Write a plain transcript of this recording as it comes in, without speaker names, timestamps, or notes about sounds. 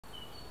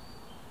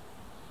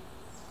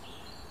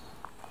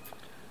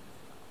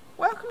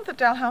Welcome to the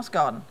Dell House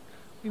Garden.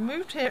 We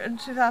moved here in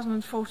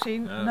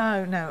 2014.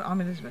 No,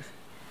 I'm Elizabeth.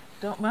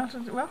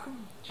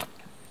 Welcome.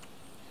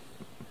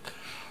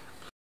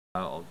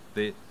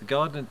 The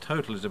garden in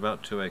total is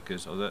about 2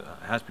 acres, although it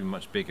has been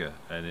much bigger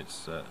in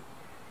its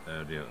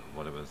earlier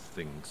whatever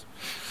things.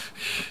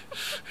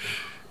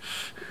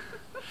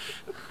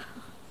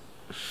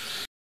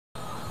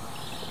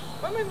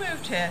 When we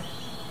moved here,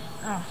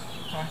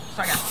 start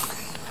again.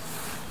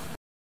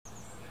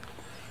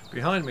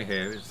 Behind me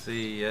here is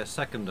the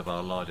second of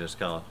our largest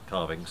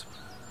carvings.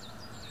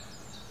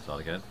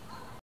 Start again.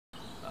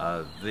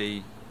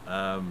 This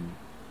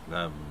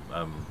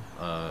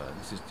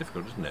is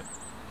difficult, isn't it?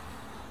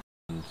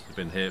 And it's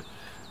been here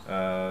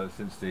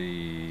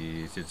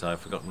since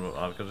I've forgotten what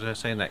I've got to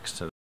say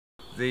next.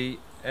 The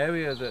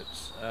area that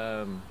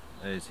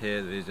is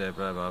here is blah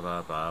blah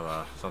blah blah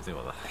blah, something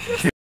like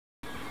that.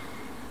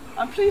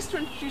 I'm pleased to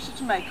introduce you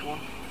to Macorn,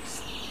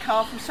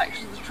 carved from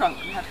sections of the trunk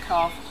we had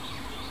carved.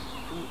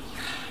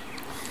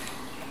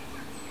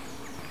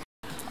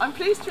 I'm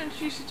pleased to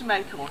introduce you to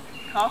Macorn,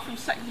 carved from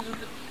sections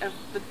of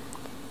the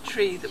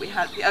tree that we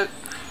had, the oak.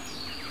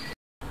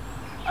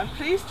 I'm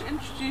pleased to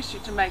introduce you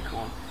to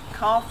Macorn,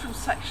 carved from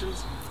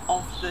sections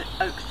of the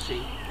oak tree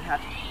we had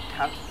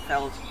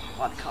felled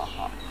by the car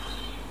park.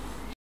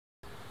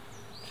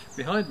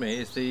 Behind me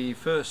is the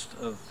first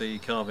of the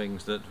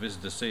carvings that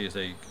visitors see as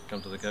they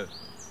come to the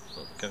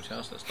coach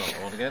house. Let's start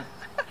on again.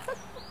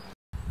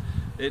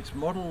 It's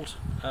modelled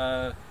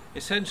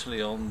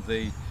essentially on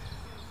the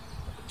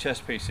chess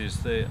pieces.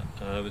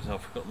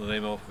 I've forgotten the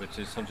name of it.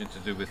 It's something to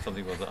do with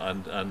something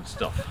and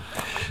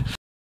stuff.